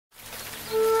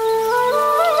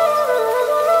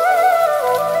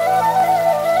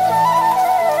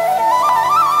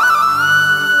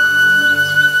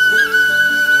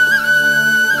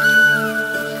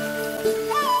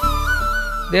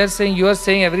you are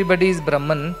saying everybody is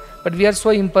Brahman, but we are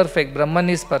so imperfect. Brahman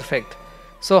is perfect.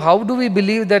 So how do we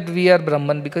believe that we are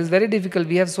Brahman? Because it's very difficult.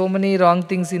 We have so many wrong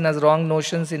things in us, wrong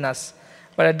notions in us.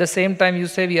 But at the same time, you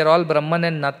say we are all Brahman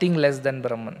and nothing less than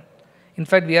Brahman. In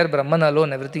fact, we are Brahman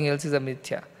alone. Everything else is a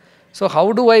mithya. So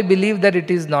how do I believe that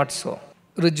it is not so?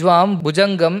 Rujvam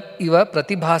bhujangam iva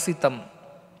pratibhasitam.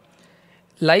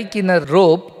 Like in a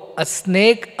rope, a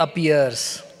snake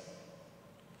appears.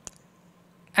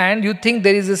 And you think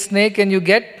there is a snake and you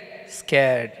get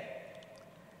scared.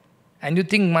 And you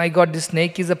think, my God, this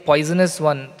snake is a poisonous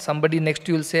one. Somebody next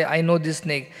to you will say, I know this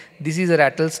snake. This is a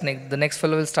rattlesnake. The next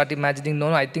fellow will start imagining,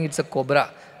 no, I think it's a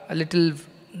cobra. A little,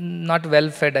 not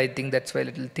well fed, I think, that's why a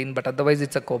little thin, but otherwise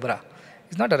it's a cobra.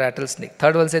 It's not a rattlesnake.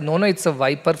 Third one will say, no, it's a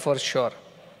viper for sure.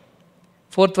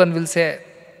 Fourth one will say,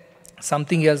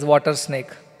 something else, water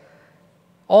snake.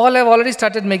 All have already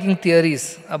started making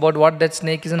theories about what that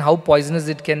snake is and how poisonous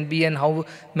it can be and how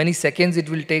many seconds it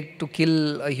will take to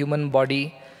kill a human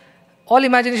body. All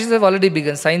imaginations have already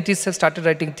begun. Scientists have started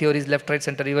writing theories, left, right,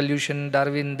 center, evolution,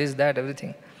 Darwin, this, that,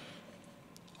 everything.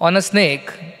 On a snake,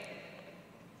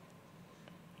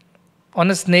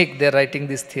 they're writing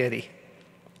this theory,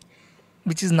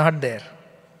 which is not there.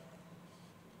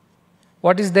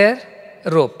 What is there?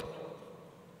 Rope.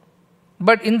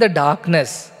 But in the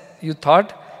darkness, you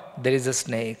thought there is a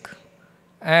snake.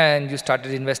 And you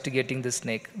started investigating the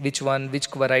snake. Which one, which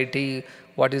variety,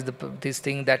 what is this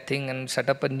thing, that thing, and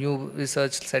set up a new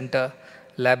research center,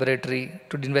 laboratory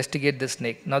to investigate the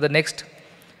snake. Now the next,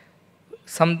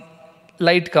 some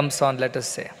light comes on, let us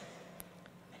say.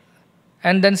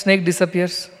 And then snake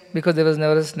disappears because there was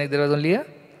never a snake, there was only a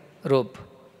rope.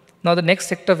 Now the next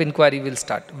sector of inquiry will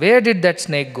start. Where did that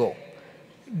snake go?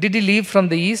 Did he leave from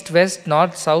the east, west,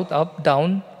 north, south, up,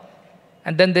 down?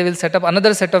 And then they will set up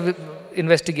another set of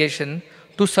investigation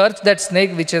to search that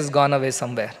snake which has gone away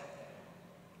somewhere.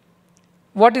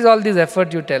 What is all this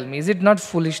effort, you tell me? Is it not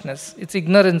foolishness? It's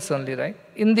ignorance only, right?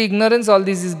 In the ignorance, all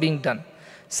this is being done.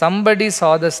 Somebody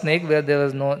saw the snake where there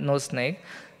was no snake.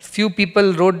 Few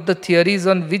people wrote the theories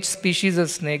on which species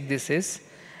of snake this is.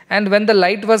 And when the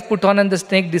light was put on and the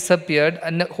snake disappeared,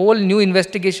 a whole new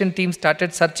investigation team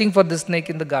started searching for the snake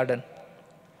in the garden.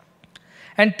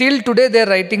 And till today, they are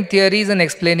writing theories and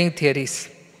explaining theories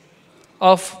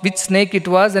of which snake it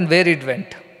was and where it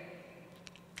went.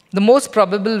 The most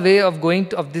probable way of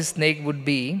going of this snake would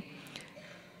be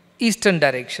eastern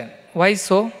direction. Why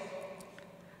so?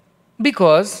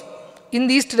 Because in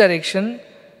the east direction,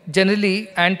 generally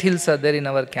ant hills are there in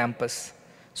our campus.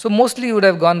 So mostly he would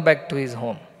have gone back to his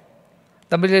home.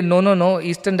 Somebody said, no,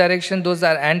 eastern direction, those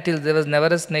are ant hills. There was never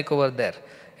a snake over there.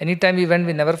 Anytime we went,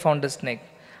 we never found a snake.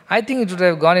 I think it would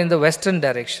have gone in the western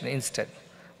direction instead.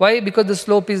 Why? Because the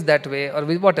slope is that way or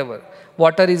whatever.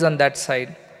 Water is on that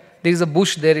side. There is a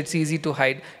bush there, it's easy to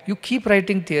hide. You keep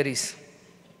writing theories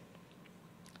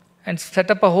and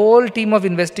set up a whole team of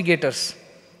investigators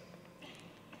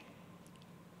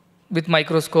with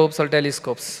microscopes or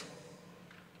telescopes.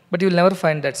 But you will never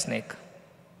find that snake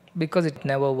because it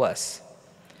never was.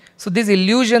 So this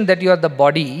illusion that you are the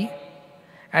body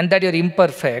and that you are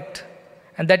imperfect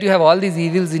and that you have all these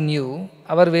evils in you,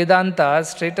 our Vedanta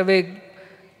straight away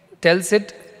tells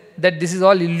it that this is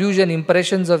all illusion,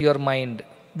 impressions of your mind,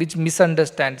 which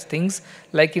misunderstands things.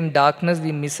 Like in darkness,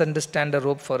 we misunderstand a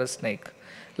rope for a snake.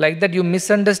 Like that, you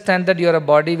misunderstand that you are a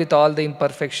body with all the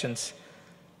imperfections.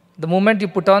 The moment you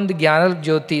put on the Jnana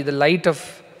Jyoti, the light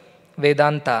of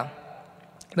Vedanta,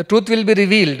 the truth will be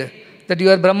revealed that you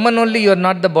are Brahman only, you are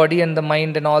not the body and the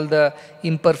mind and all the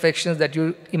imperfections that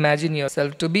you imagine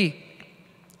yourself to be.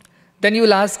 Then you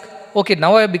will ask, okay,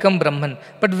 now I have become Brahman,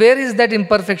 but where is that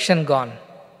imperfection gone?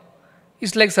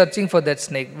 It's like searching for that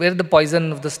snake, where the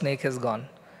poison of the snake has gone.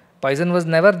 Poison was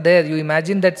never there. You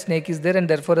imagine that snake is there and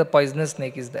therefore a poisonous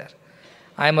snake is there.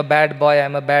 I am a bad boy, I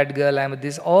am a bad girl, I am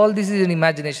this. All this is an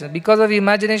imagination. Because of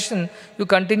imagination, you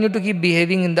continue to keep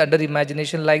behaving in the under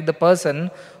imagination like the person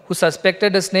who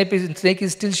suspected a snake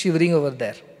is still shivering over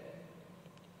there.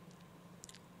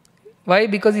 Why?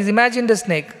 Because he's imagined a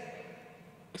snake.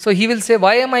 So he will say,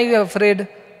 why am I afraid?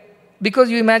 Because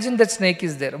you imagine that snake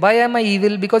is there. Why am I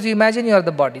evil? Because you imagine you are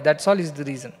the body. That's all is the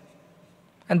reason.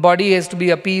 And body has to be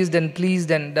appeased and pleased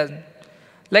and doesn't.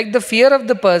 Like the fear of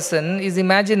the person is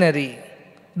imaginary.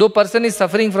 Though person is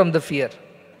suffering from the fear,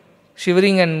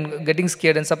 shivering and getting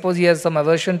scared, and suppose he has some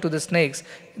aversion to the snakes,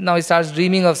 now he starts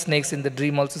dreaming of snakes. In the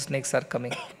dream also snakes are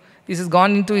coming. This has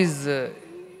gone into his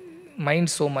mind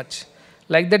so much.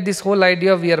 Like that, this whole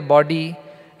idea of we are body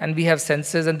and we have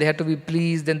senses and they have to be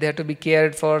pleased and they have to be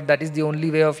cared for, that is the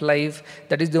only way of life,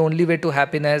 that is the only way to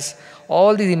happiness.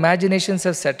 All these imaginations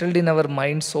have settled in our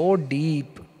mind so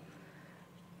deep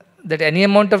That any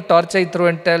amount of torch I throw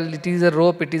and tell it is a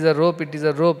rope, it is a rope, it is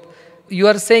a rope. You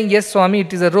are saying, yes, Swami,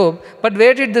 it is a rope. But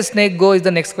where did the snake go is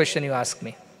the next question you ask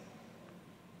me.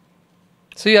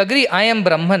 So you agree, I am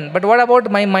Brahman. But what about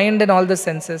my mind and all the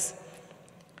senses?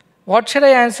 What should I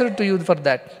answer to you for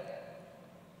that?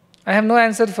 I have no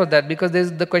answer for that because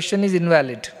the question is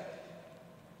invalid.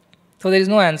 So there is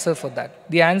no answer for that.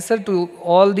 The answer to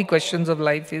all the questions of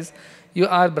life is you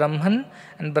are Brahman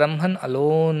and Brahman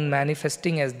alone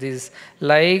manifesting as this.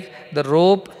 Like the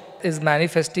rope is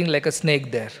manifesting like a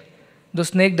snake there. The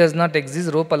snake does not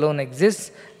exist, rope alone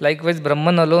exists. Likewise,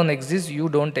 Brahman alone exists, you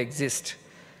don't exist.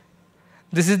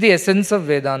 This is the essence of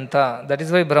Vedanta. That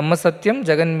is why Brahma Satyam,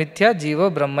 Jagan Mithya,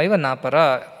 Jiva Brahmaiva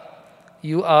Napara.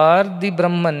 You are the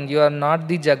Brahman, you are not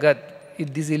the Jagat.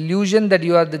 This illusion that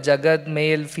you are the Jagat,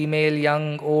 male, female,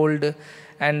 young, old,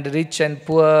 and rich and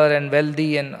poor and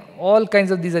wealthy and all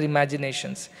kinds of these are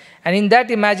imaginations. And in that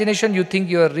imagination you think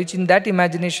you are rich, in that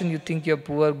imagination you think you are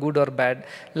poor, good or bad.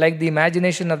 Like the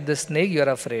imagination of the snake, you are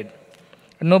afraid.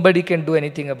 Nobody can do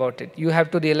anything about it. You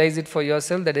have to realize it for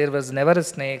yourself that there was never a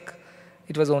snake.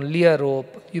 It was only a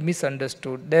rope. You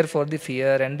misunderstood. Therefore the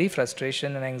fear and the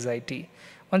frustration and anxiety.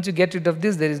 Once you get rid of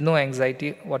this, there is no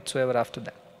anxiety whatsoever after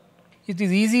that. It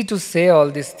is easy to say all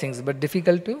these things, but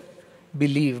difficult to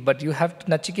believe. But you have to,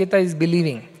 Nachiketa is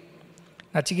believing.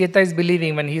 Nachiketa is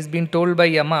believing when he is being told by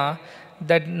Yama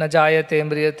that Najayate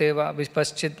Mriyate va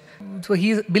Vispaschit. So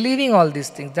he is believing all these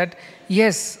things that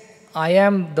yes, I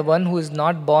am the one who is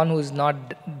not born, who is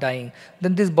not dying.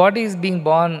 Then this body is being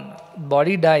born,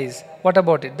 body dies. What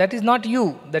about it? That is not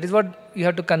you. That is what you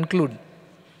have to conclude.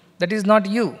 That is not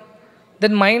you.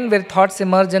 Then mind where thoughts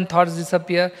emerge and thoughts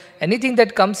disappear, anything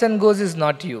that comes and goes is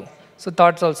not you. So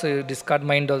thoughts also you discard,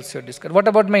 mind also you discard. What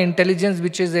about my intelligence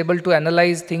which is able to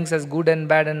analyze things as good and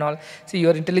bad and all? See,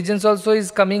 your intelligence also is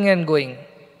coming and going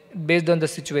based on the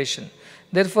situation.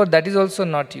 Therefore, that is also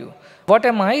not you. What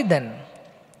am I then?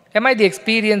 Am I the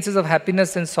experiences of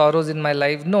happiness and sorrows in my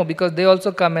life? No, because they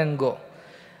also come and go.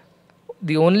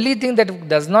 The only thing that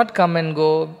does not come and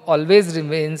go always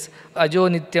remains ajo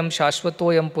nityam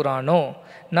shashvatoyam purano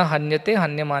na hanyate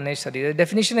hanyamane sharira. The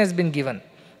definition has been given.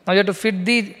 Now you have to fit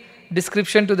the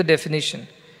description to the definition.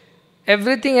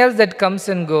 Everything else that comes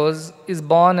and goes, is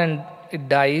born and it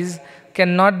dies,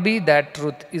 cannot be that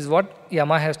truth, is what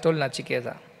Yama has told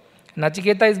Nachiketa.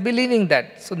 Nachiketa is believing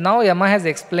that. So now Yama has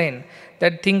explained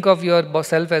that think of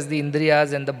yourself as the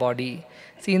Indriyas and the body.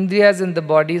 See, Indriyas and the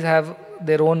bodies have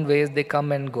their own ways, they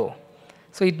come and go.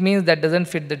 So it means that doesn't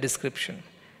fit the description.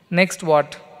 Next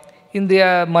what?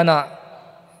 Indriya mana.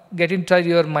 Get inside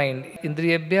your mind.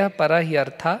 Indriyebhya para hi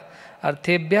artha,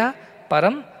 arthebhya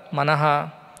param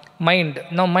manaha. Mind.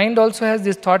 Now mind also has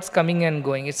these thoughts coming and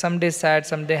going. It's someday sad,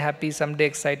 someday happy, someday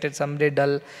excited, someday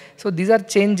dull. So these are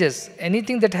changes.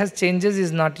 Anything that has changes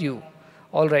is not you.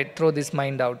 Alright, throw this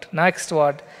mind out. Next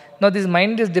what? Now this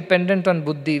mind is dependent on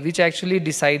buddhi, which actually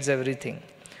decides everything.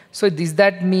 So is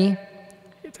that me?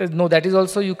 It says, no, that is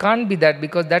also, you can't be that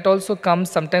because that also comes,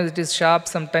 sometimes it is sharp,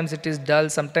 sometimes it is dull,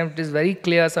 sometimes it is very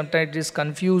clear, sometimes it is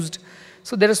confused.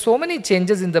 So there are so many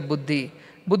changes in the buddhi.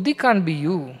 Buddhi can't be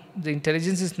you. The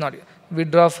intelligence is not you.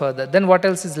 Withdraw further. Then what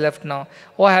else is left now?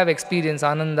 Oh, I have experience,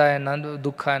 ananda and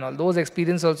dukkha and all. Those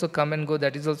experiences also come and go.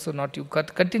 That is also not you.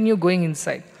 Continue going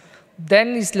inside.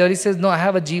 Then he slowly says, no, I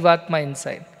have a jivatma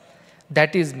inside.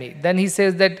 That is me. Then he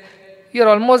says that you're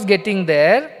almost getting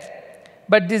there,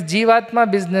 but this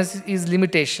jivatma business is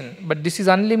limitation. But this is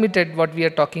unlimited, what we are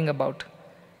talking about.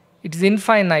 It is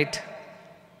infinite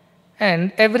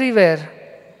and everywhere.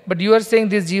 But you are saying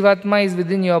this jivatma is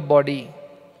within your body,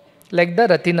 like the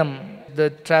Ratinam,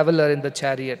 the traveler in the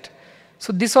chariot.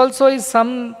 So this also is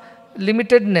some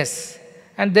limitedness,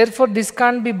 and therefore this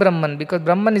can't be Brahman, because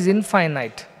Brahman is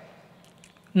infinite.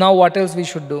 Now what else we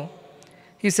should do?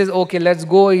 He says, okay, let's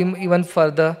go even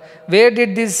further. Where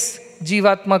did this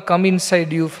jivatma come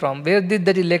inside you from? Where did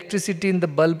that electricity in the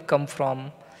bulb come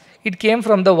from? It came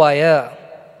from the wire.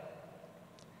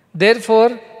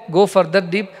 Therefore, go further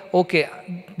deep. Okay,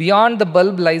 beyond the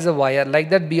bulb lies a wire.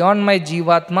 Like that, beyond my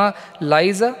jivatma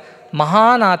lies a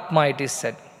mahan atma, it is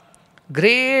said.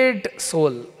 Great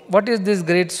soul. What is this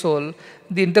great soul?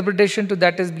 The interpretation to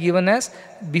that is given as,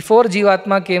 before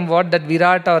jivatma came what? That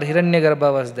Virata or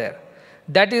Hiranyagarbha was there.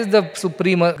 That is the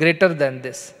supreme, greater than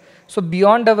this. So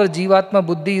beyond our jivatma,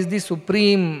 buddhi is the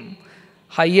supreme,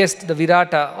 highest, the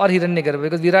Virata or Hiranyagarbha,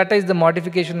 because Virata is the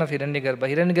modification of Hiranyagarbha.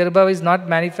 Hiranyagarbha is not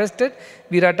manifested,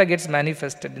 Virata gets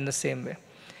manifested in the same way.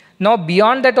 Now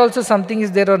beyond that also something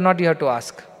is there or not, you have to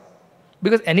ask.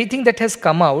 Because anything that has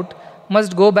come out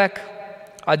must go back.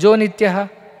 Ajo nityaha.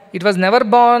 It was never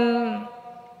born.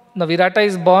 Now Virata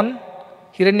is born,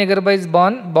 Hiranyagarbha is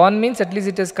born. Born means at least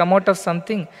it has come out of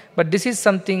something. But this is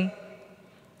something.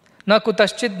 Na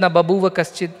kutaschid, na babuva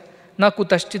kaschid, na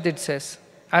kutaschid it says.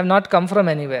 I have not come from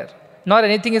anywhere. Nor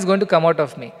anything is going to come out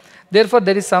of me. Therefore,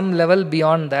 there is some level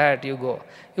beyond that you go.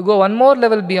 You go one more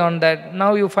level beyond that.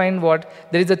 Now you find what?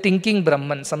 There is a thinking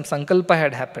Brahman. Some sankalpa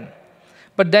had happened.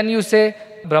 But then you say,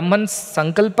 Brahman's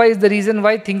sankalpa is the reason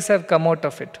why things have come out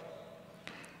of it.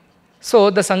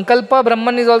 So, the sankalpa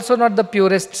Brahman is also not the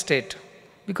purest state.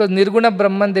 Because Nirguna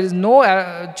Brahman, there is no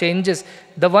changes.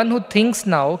 The one who thinks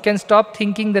now can stop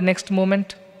thinking the next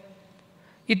moment.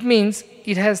 It means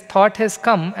thought has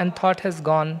come and thought has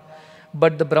gone.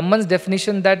 But the Brahman's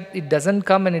definition that it doesn't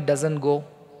come and it doesn't go.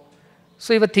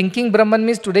 So if a thinking Brahman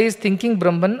means today is thinking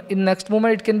Brahman, in next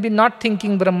moment it can be not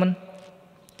thinking Brahman.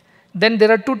 Then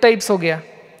there are two types ho gaya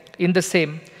in the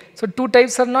same. So two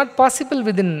types are not possible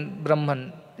within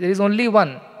Brahman. There is only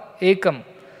one, Ekam.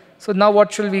 So now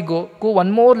what shall we go? Go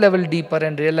one more level deeper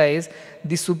and realize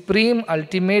the supreme,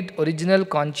 ultimate, original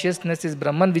consciousness is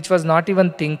Brahman, which was not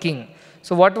even thinking.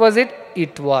 So what was it?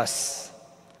 It was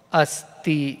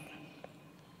Asti.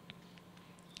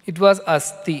 It was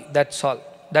Asti, that's all.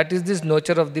 That is this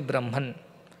nature of the Brahman.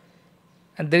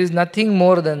 And there is nothing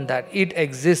more than that. It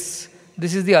exists.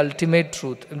 This is the ultimate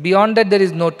truth. Beyond that there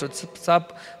is no truth.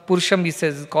 Purusham, he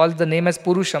says, calls the name as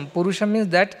Purusham. Purusham means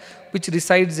that which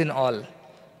resides in all.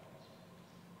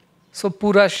 So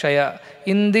Purashaya,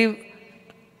 in the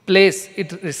place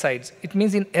it resides. It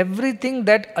means in everything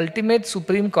that ultimate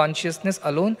supreme consciousness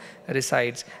alone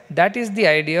resides. That is the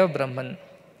idea of Brahman.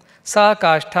 Sa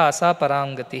kashtha sa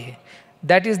parangati.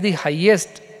 That is the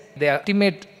highest, the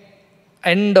ultimate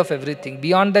end of everything.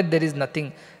 Beyond that there is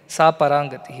nothing. Sa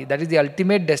parangati. That is the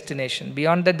ultimate destination.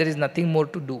 Beyond that there is nothing more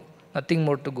to do, nothing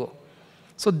more to go.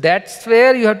 So that's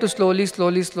where you have to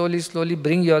slowly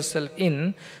bring yourself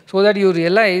in, so that you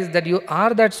realize that you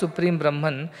are that supreme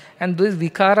Brahman, and these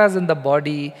vikaras in the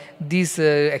body, these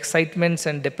excitements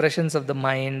and depressions of the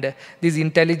mind, these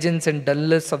intelligence and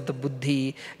dullness of the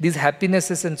buddhi, these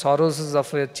happinesses and sorrows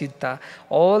of your chitta,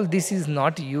 all this is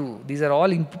not you. These are all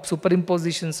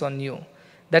superimpositions on you.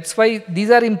 That's why these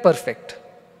are imperfect.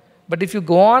 But if you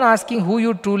go on asking who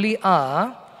you truly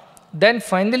are, then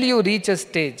finally you reach a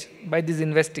stage by this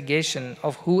investigation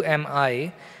of who am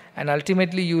I, and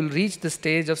ultimately you will reach the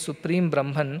stage of Supreme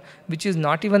Brahman, which is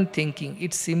not even thinking,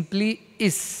 it simply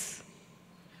is.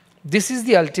 This is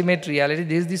the ultimate reality,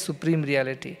 this is the supreme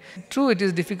reality. True, it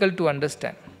is difficult to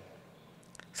understand.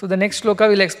 So the next shloka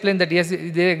will explain that yes,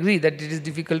 they agree that it is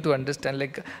difficult to understand.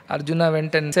 Like Arjuna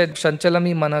went and said,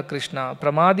 Shanchalami Mana Krishna,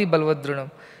 Pramadi Balvadrunam.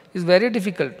 It's very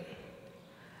difficult.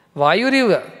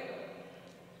 Vayuriva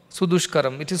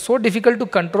Sudushkaram. It is so difficult to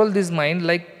control this mind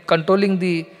like controlling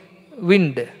the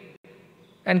wind.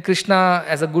 And Krishna,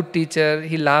 as a good teacher,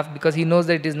 he laughed because he knows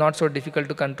that it is not so difficult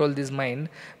to control this mind.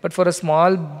 But for a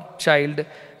small child,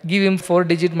 give him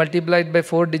 4-digit multiplied by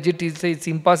 4-digit, he'll say it's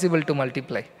impossible to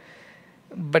multiply.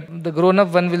 But the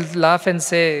grown-up one will laugh and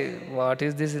say, what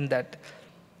is this and that?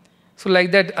 So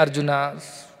like that, Arjuna,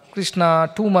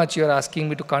 Krishna, too much you are asking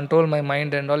me to control my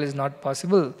mind and all is not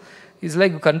possible. It's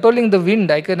like controlling the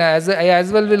wind. I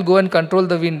as well will go and control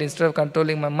the wind instead of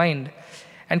controlling my mind.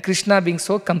 And Krishna being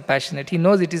so compassionate, he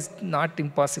knows it is not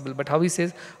impossible. But how he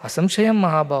says, Asamshayam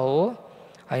Mahabaho,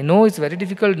 I know it's very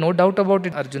difficult, no doubt about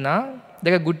it, Arjuna.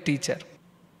 Like a good teacher.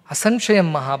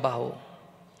 Asamshayam Mahabaho.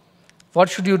 What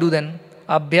should you do then?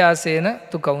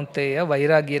 Abhyasena tu kaunteya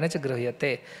vairagyena cha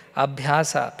grahyate.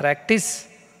 Abhyasa, practice,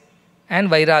 and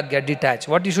vairagya, detach.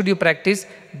 What should you practice?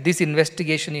 This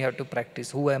investigation you have to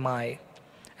practice. Who am I?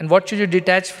 And what should you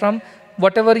detach from?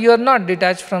 Whatever you are not,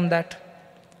 detach from that.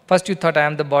 First you thought I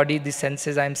am the body, the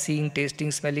senses, I am seeing, tasting,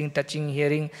 smelling, touching,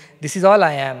 hearing. This is all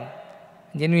I am.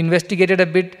 Then you investigated a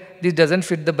bit, this doesn't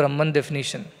fit the Brahman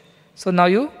definition. So now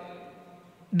you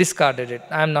discarded it.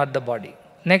 I am not the body.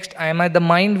 Next, I am the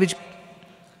mind which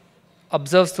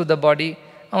observes through the body.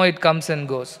 Oh, it comes and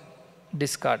goes.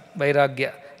 Discard,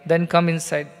 vairagya. Then come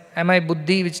inside. Am I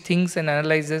buddhi which thinks and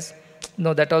analyzes?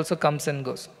 No, that also comes and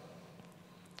goes.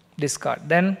 Discard.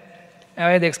 Then, am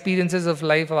I the experiences of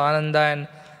life of ananda and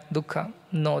dukkha?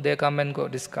 No, they come and go.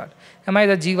 Discard. Am I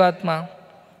the jivatma?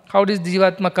 How does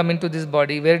jivatma come into this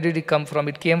body? Where did it come from?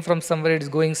 It came from somewhere, it is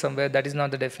going somewhere. That is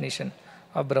not the definition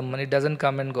of Brahman. It doesn't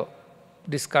come and go.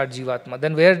 Discard jivatma.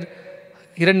 Then where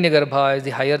Hiranyagarbha is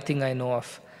the higher thing I know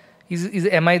of.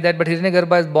 Am I that? But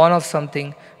Hiranyagarbha is born of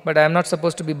something. But I am not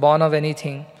supposed to be born of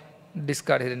anything.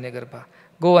 Discard Hiranyagarbha.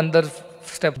 Go another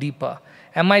step deeper.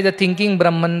 Am I the thinking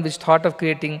Brahman which thought of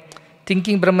creating?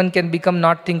 Thinking Brahman can become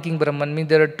not thinking Brahman. Means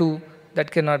there are two. That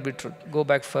cannot be true. Go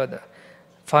back further.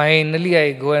 Finally,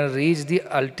 I go and reach the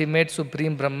ultimate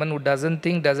supreme Brahman who doesn't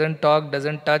think, doesn't talk,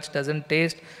 doesn't touch, doesn't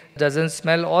taste, doesn't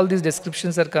smell. All these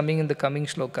descriptions are coming in the coming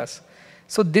shlokas.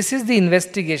 So this is the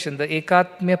investigation, the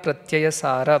Ekatmya Pratyaya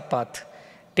Sara path.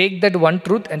 Take that one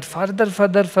truth and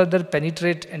further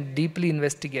penetrate and deeply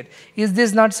investigate. Is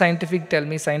this not scientific? Tell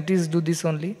me, scientists do this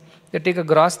only. They take a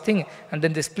gross thing and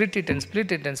then they split it and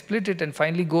split it and split it and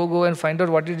finally go and find out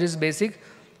what it is basic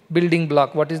building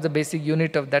block, what is the basic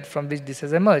unit of that from which this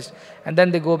has emerged. And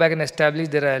then they go back and establish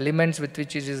there are elements with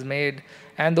which it is made,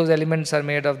 and those elements are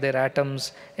made of their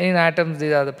atoms. And in atoms,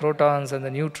 these are the protons and the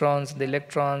neutrons, the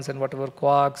electrons and whatever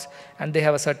quarks, and they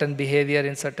have a certain behavior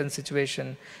in certain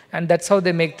situation. And that's how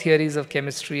they make theories of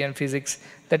chemistry and physics,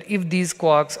 that if these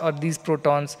quarks or these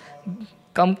protons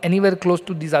come anywhere close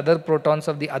to these other protons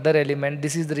of the other element,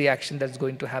 this is the reaction that's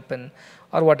going to happen.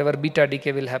 Or whatever, beta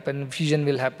decay will happen, fusion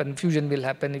will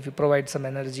happen if you provide some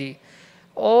energy.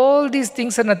 All these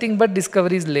things are nothing but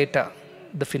discoveries later.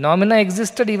 The phenomena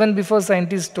existed even before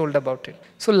scientists told about it.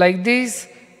 So like this,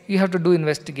 you have to do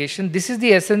investigation. This is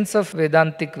the essence of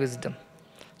Vedantic wisdom.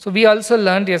 So we also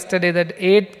learned yesterday that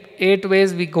eight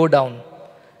ways we go down.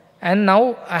 And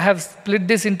now I have split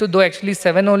this into, though actually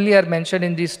 7 only are mentioned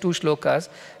in these 2 shlokas,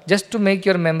 just to make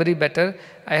your memory better,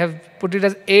 I have put it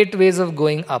as 8 ways of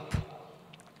going up.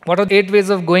 What are the 8 ways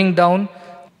of going down?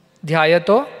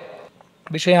 Dhyayato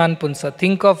Vishayan Punsa.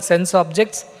 Think of sense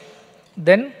objects.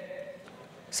 Then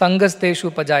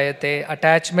Sangasteshu Pajayate.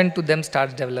 Attachment to them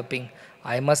starts developing.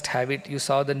 I must have it. You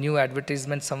saw the new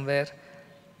advertisement somewhere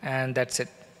and that's it.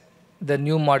 The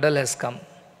new model has come.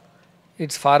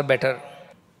 It's far better.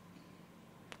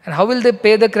 And how will they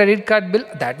pay the credit card bill?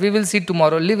 That we will see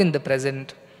tomorrow. Live in the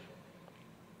present.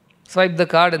 Swipe the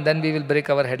card and then we will break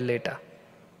our head later.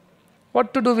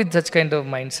 What to do with such kind of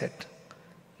mindset?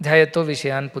 Dhyayato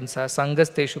Vishayan Punsa,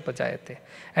 Sangasteshu Pajayate.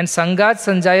 And Sangat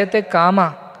Sanjayate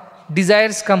Kama.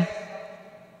 Desires come.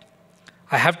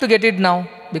 I have to get it now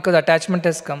because attachment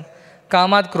has come.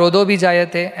 Kamat Krodho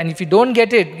Vijayate. And if you don't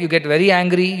get it, you get very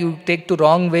angry, you take to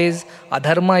wrong ways,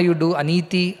 adharma you do,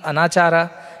 aniti, anachara.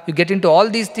 You get into all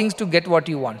these things to get what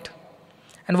you want.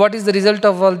 And what is the result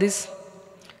of all this?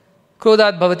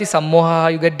 Krodhat bhavati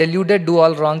sammoha, you get deluded, do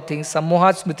all wrong things.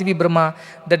 Sammohat smriti vibhrama,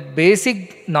 that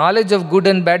basic knowledge of good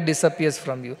and bad disappears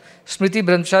from you. Smriti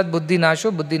bhramshat buddhi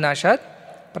nashat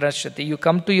pranashyati. You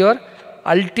come to your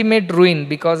ultimate ruin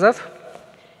because of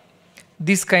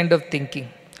this kind of thinking.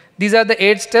 These are the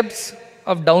 8 steps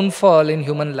of downfall in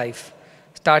human life.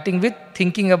 Starting with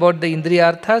thinking about the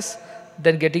indriyarthas,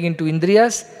 then getting into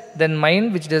indriyas, then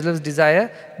mind which develops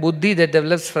desire, buddhi that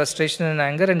develops frustration and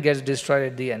anger and gets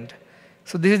destroyed at the end.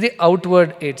 So this is the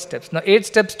outward 8 steps. Now 8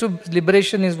 steps to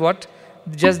liberation is what?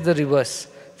 Just the reverse.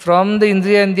 From the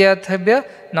indriya and indriyarthabhya,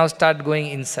 now start going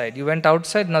inside. You went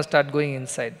outside, now start going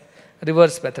inside.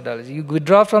 Reverse methodology. You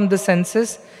withdraw from the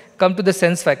senses, come to the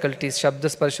sense faculties, shabda,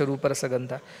 sparsha, rupa, rasa,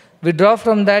 gandha. Withdraw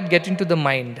from that, get into the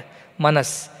mind,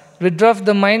 manas. Withdraw from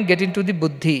the mind, get into the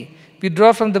buddhi.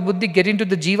 Withdraw from the buddhi, get into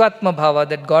the jivatma bhava,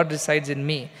 that God resides in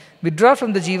me. Withdraw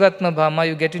from the jivatma bhava,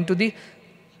 you get into the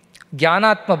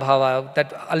jnanatma bhava,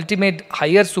 that ultimate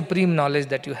higher supreme knowledge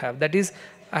that you have. That is,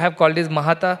 I have called it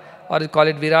mahata, or you call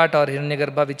it virat or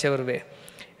hiranyagarbha, whichever way.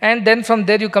 And then from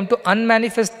there you come to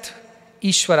unmanifest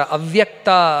Ishvara,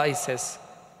 avyakta, he says.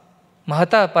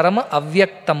 Mahata parama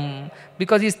avyaktam.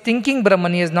 Because he is thinking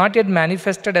Brahman, he has not yet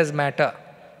manifested as matter.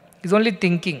 He is only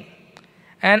thinking.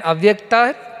 And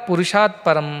avyakta purushat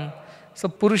param. So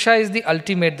Purusha is the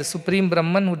ultimate, the supreme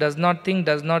Brahman who does not think,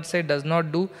 does not say, does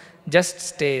not do, just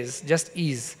stays, just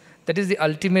is. That is the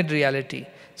ultimate reality.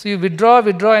 So you withdraw,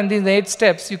 and in the 8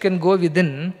 steps you can go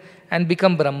within and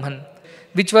become Brahman,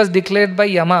 which was declared by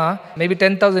Yama maybe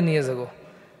 10,000 years ago.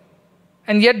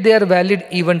 And yet they are valid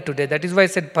even today. That is why I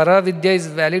said Paravidya is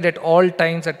valid at all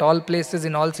times, at all places,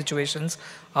 in all situations.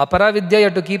 Aparavidya, you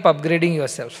have to keep upgrading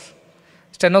yourself.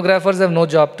 Stenographers have no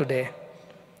job today.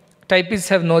 Typists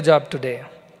have no job today.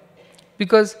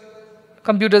 Because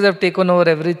computers have taken over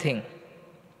everything.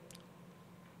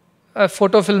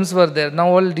 Photo films were there, now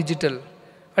all digital.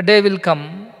 A day will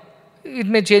come, it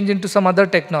may change into some other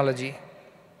technology.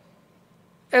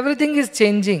 Everything is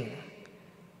changing.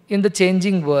 In the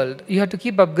changing world, you have to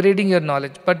keep upgrading your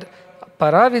knowledge. But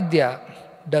Paravidya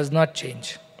does not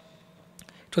change.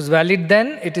 It was valid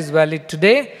then, it is valid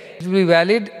today, it will be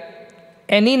valid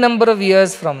any number of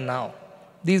years from now.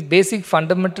 These basic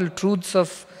fundamental truths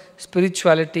of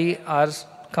spirituality are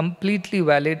completely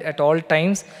valid at all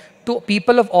times to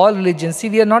people of all religions. See,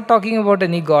 we are not talking about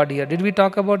any God here. Did we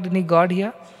talk about any God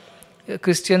here? A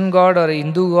Christian God or a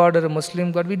Hindu God or a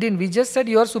Muslim God? We didn't. We just said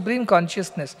your supreme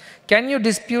consciousness. Can you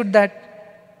dispute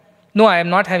that? No, I am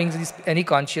not having any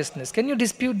consciousness. Can you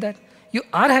dispute that? You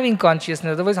are having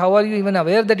consciousness. Otherwise, how are you even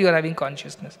aware that you are having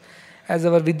consciousness? As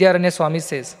our Vidyaranya Swami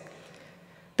says,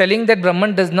 telling that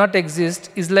Brahman does not exist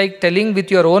is like telling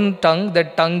with your own tongue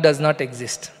that tongue does not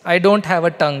exist. I don't have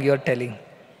a tongue, you are telling.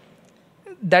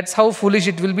 That's how foolish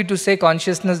it will be to say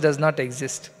consciousness does not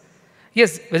exist.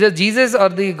 Yes, whether Jesus or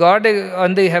the God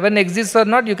on the heaven exists or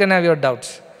not, you can have your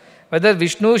doubts. Whether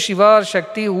Vishnu, Shiva or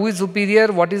Shakti, who is superior,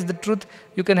 what is the truth,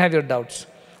 you can have your doubts.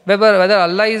 Whether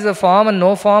Allah is a form and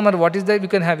no form or what is that, you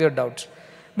can have your doubts.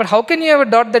 But how can you have a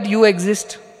doubt that you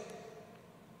exist?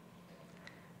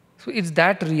 So it's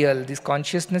that real, this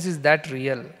consciousness is that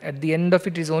real. At the end of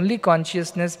it is only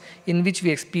consciousness in which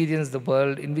we experience the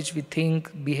world, in which we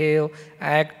think, behave,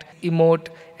 act, emote.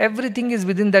 Everything is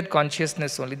within that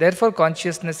consciousness only. Therefore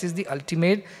consciousness is the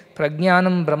ultimate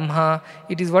prajnanam brahma.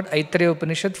 It is what Aitareya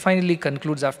Upanishad finally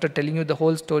concludes after telling you the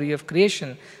whole story of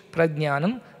creation.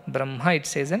 Prajnanam brahma, it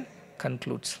says and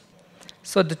concludes.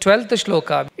 So the 12th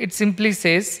shloka, it simply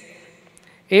says,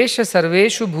 Esha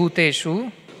sarveshu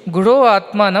bhuteshu Guro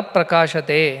atma na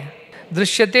prakashate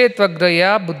drishyate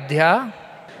tvagraya buddhya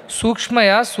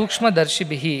sukshmaya sukshma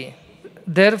darshibhihi.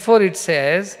 Therefore it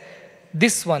says,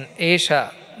 this one,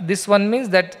 Esha, this one means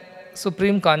that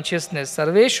supreme consciousness,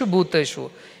 sarveshu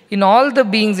bhuteshu, in all the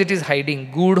beings it is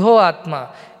hiding. Gudho atma,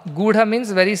 gudha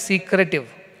means very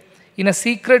secretive. In a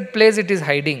secret place it is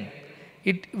hiding.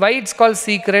 Why it's called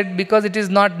secret? Because it is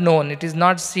not known, it is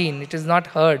not seen, it is not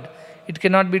heard. It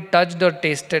cannot be touched or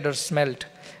tasted or smelt.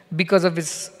 Because of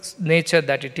its nature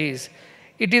that it is.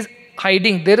 It is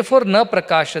hiding, therefore na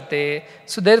prakashate,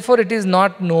 so therefore it is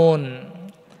not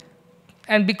known.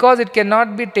 And because it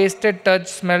cannot be tasted, touched,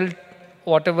 smelled,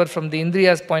 whatever from the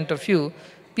Indriya's point of view,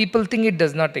 people think it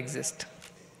does not exist.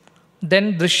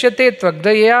 Then drishyate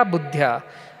tvagraya buddhya.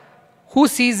 Who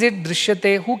sees it?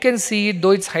 Drishyate. Who can see it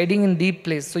though it's hiding in deep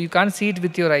place? So you can't see it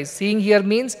with your eyes. Seeing here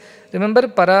means, remember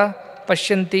para,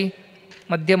 pashyanti,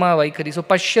 Madhyama Vaikari. So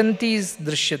Pashyanti is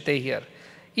Drishyate here.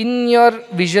 In your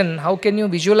vision, how can you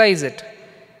visualize it?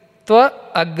 Tva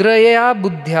agraya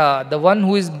buddhya, the one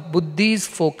who is buddhi is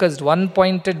focused,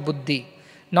 one-pointed buddhi.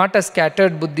 Not a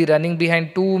scattered buddhi running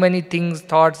behind too many things,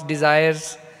 thoughts,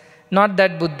 desires. Not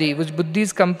that buddhi, which buddhi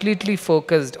is completely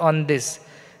focused on this.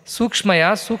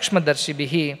 Sukshmaya sukshma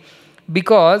darshibhihi.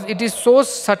 Because it is so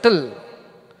subtle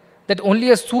that only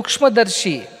a sukshma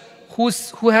darshi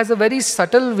who has a very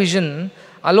subtle vision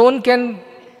alone can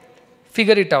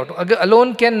figure it out,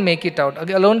 alone can make it out,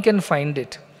 alone can find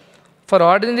it. For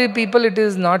ordinary people it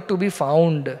is not to be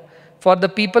found. For the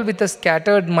people with a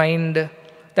scattered mind,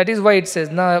 that is why it says,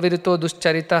 na virito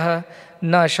duscharitaha,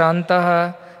 na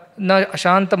ashantaha, na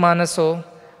ashanta manaso.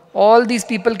 All these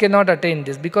people cannot attain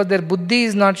this because their buddhi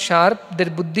is not sharp, their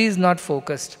buddhi is not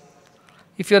focused.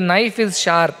 If your knife is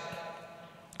sharp,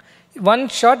 one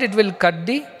shot it will cut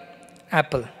the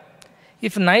apple.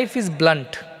 If knife is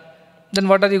blunt, then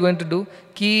what are you going to do?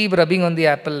 Keep rubbing on the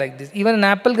apple like this. Even an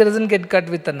apple doesn't get cut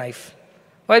with a knife.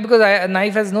 Why? Because a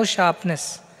knife has no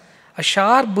sharpness. A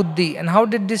sharp buddhi. And how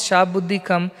did this sharp buddhi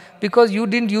come? Because you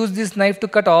didn't use this knife to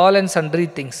cut all and sundry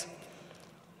things.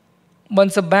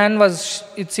 Once a man was,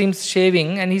 it seems,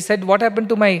 shaving and he said, what happened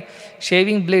to my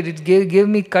shaving blade? It gave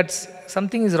me cuts.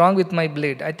 Something is wrong with my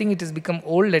blade. I think it has become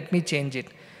old. Let me change it.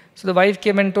 So the wife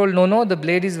came and told, no, the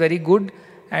blade is very good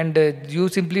and you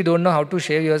simply don't know how to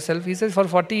shave yourself. He says, for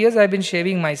 40 years I have been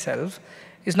shaving myself.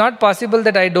 It's not possible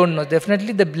that I don't know.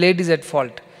 Definitely the blade is at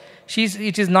fault.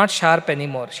 It is not sharp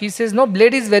anymore. She says, no,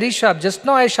 blade is very sharp. Just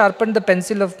now I sharpened the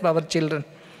pencil of our children.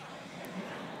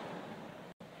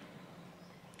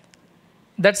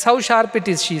 That's how sharp it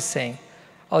is, she is saying.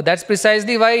 Oh, that's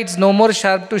precisely why it's no more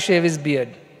sharp to shave his beard.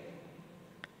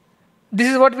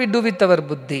 This is what we do with our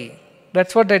buddhi.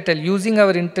 That's what I tell. Using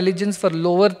our intelligence for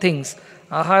lower things,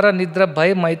 ahara, nidra,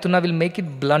 bhaya, maithuna will make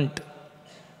it blunt.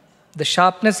 The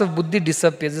sharpness of buddhi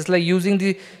disappears. It's like using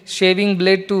the shaving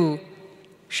blade to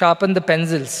sharpen the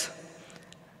pencils.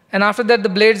 And after that, the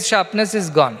blade's sharpness is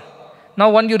gone. Now,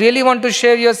 when you really want to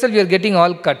shave yourself, you're getting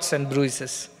all cuts and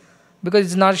bruises because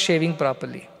it's not shaving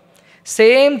properly.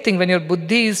 Same thing, when your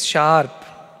buddhi is sharp,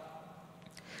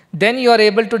 then you are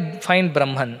able to find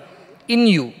Brahman in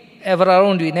you, ever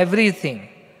around you, in everything.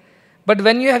 But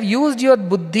when you have used your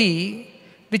buddhi,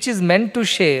 which is meant to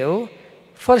shave,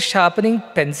 for sharpening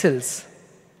pencils,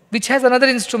 which has another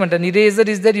instrument, an eraser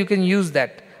is there, you can use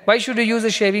that. Why should you use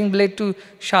a shaving blade to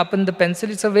sharpen the pencil?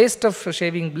 It's a waste of a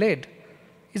shaving blade.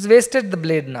 It's wasted the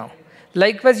blade now.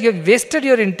 Likewise, you have wasted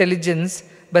your intelligence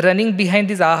by running behind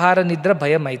this ahara, nidra,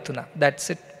 bhaya, maithuna. That's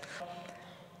it.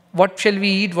 What shall we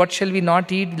eat? What shall we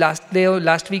not eat?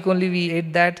 Last week only we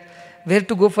ate that. where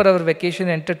to go for our vacation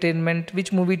entertainment,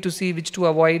 which movie to see, which to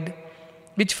avoid,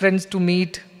 which friends to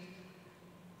meet,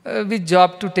 which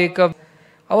job to take up.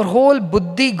 Our whole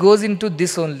buddhi goes into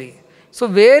this only. So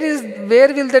where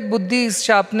will that buddhi's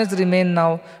sharpness remain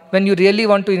now? When you really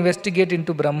want to investigate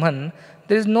into Brahman,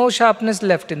 there is no sharpness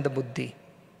left in the buddhi.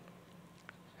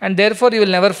 And therefore you will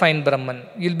never find Brahman.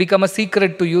 You will become a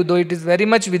secret to you, though it is very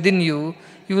much within you,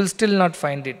 you will still not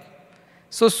find it.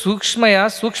 So Sukshmaya,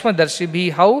 Sukshma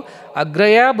Darshibhi, how?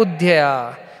 Agraya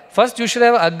Buddhya. First you should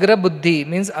have Agra Buddhi,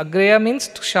 means Agraya means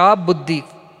sharp Buddhi,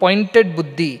 pointed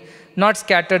Buddhi, not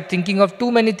scattered, thinking of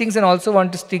too many things and also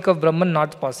want to speak of Brahman,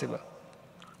 not possible.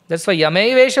 That's why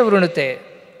Yamevesha Vrunute.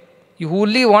 He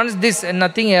only wants this and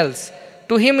nothing else.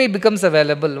 To him he becomes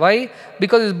available. Why?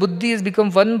 Because his buddhi has become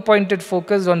one-pointed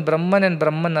focused on Brahman and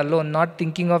Brahman alone, not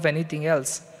thinking of anything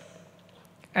else.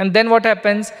 And then what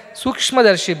happens? Sukshma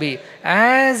Darshibhi.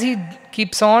 As he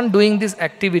keeps on doing this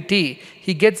activity,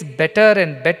 he gets better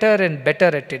and better and better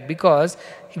at it, because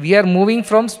we are moving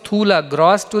from Sthula,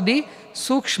 gross, to the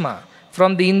Sukshma.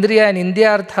 From the Indriya and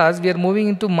Indriyarthas, we are moving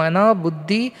into Mana,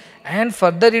 Buddhi, and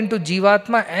further into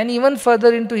Jivatma, and even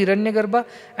further into Hiranyagarbha,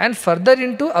 and further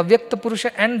into Avyakta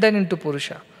Purusha, and then into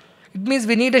Purusha. It means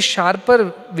we need a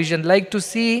sharper vision, like to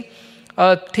see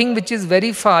a thing which is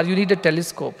very far, you need a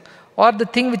telescope. Or the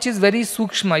thing which is very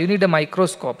Sukshma, you need a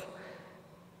microscope.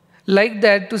 Like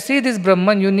that, to see this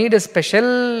Brahman, you need a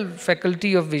special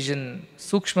faculty of vision,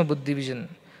 Sukshma Buddhi vision.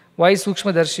 Why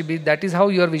Sukshma Darshibhi? That is how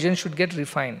your vision should get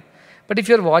refined. But if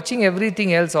you are watching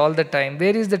everything else all the time,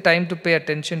 where is the time to pay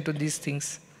attention to these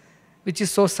things, which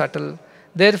is so subtle?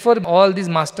 Therefore, all this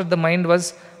master the mind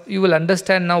was, you will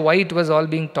understand now why it was all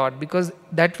being taught, because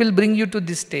that will bring you to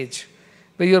this stage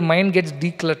where your mind gets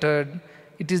decluttered.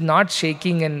 It is not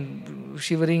shaking and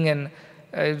shivering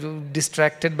and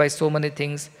distracted by so many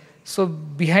things. So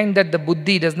behind that, the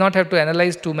buddhi does not have to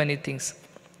analyze too many things.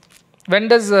 When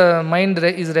does mind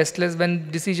is restless?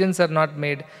 When decisions are not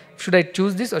made. Should I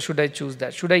choose this or should I choose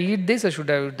that? Should I eat this or should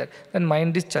I eat that? Then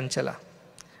mind is chanchala.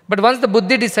 But once the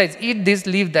buddhi decides, eat this,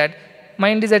 leave that,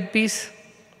 mind is at peace.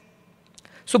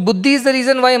 So buddhi is the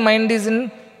reason why mind is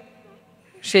in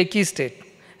shaky state.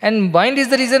 And mind is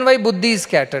the reason why buddhi is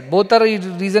scattered. Both are a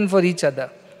reason for each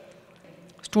other.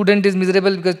 Student is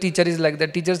miserable because teacher is like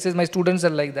that. Teacher says, my students are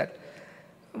like that.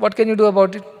 What can you do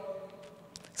about it?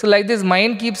 So like this,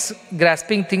 mind keeps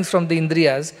grasping things from the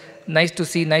indriyas, nice to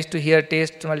see, nice to hear,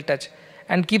 taste, smell, touch,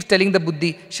 and keeps telling the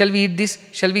buddhi, shall we eat this?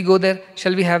 Shall we go there?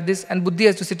 Shall we have this? And buddhi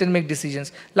has to sit and make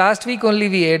decisions. Last week only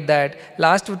we ate that.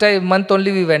 Last month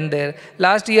only we went there.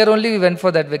 Last year only we went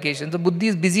for that vacation. So buddhi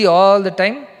is busy all the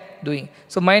time doing.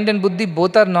 So mind and buddhi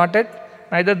both are not at,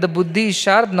 neither the buddhi is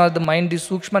sharp nor the mind is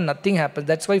sukshma, nothing happens.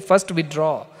 That's why first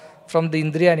withdraw from the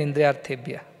indriya and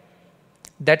indriyarthebhya.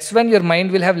 That's when your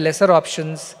mind will have lesser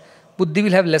options. Buddhi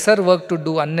will have lesser work to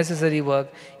do, unnecessary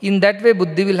work. In that way,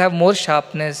 buddhi will have more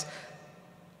sharpness,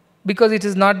 because it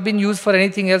has not been used for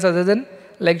anything else other than,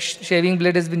 like shaving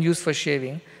blade has been used for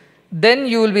shaving. Then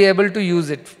you will be able to use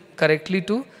it correctly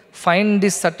to find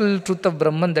this subtle truth of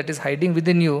Brahman that is hiding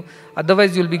within you.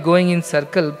 Otherwise, you will be going in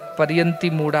circle,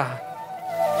 paryanti muda.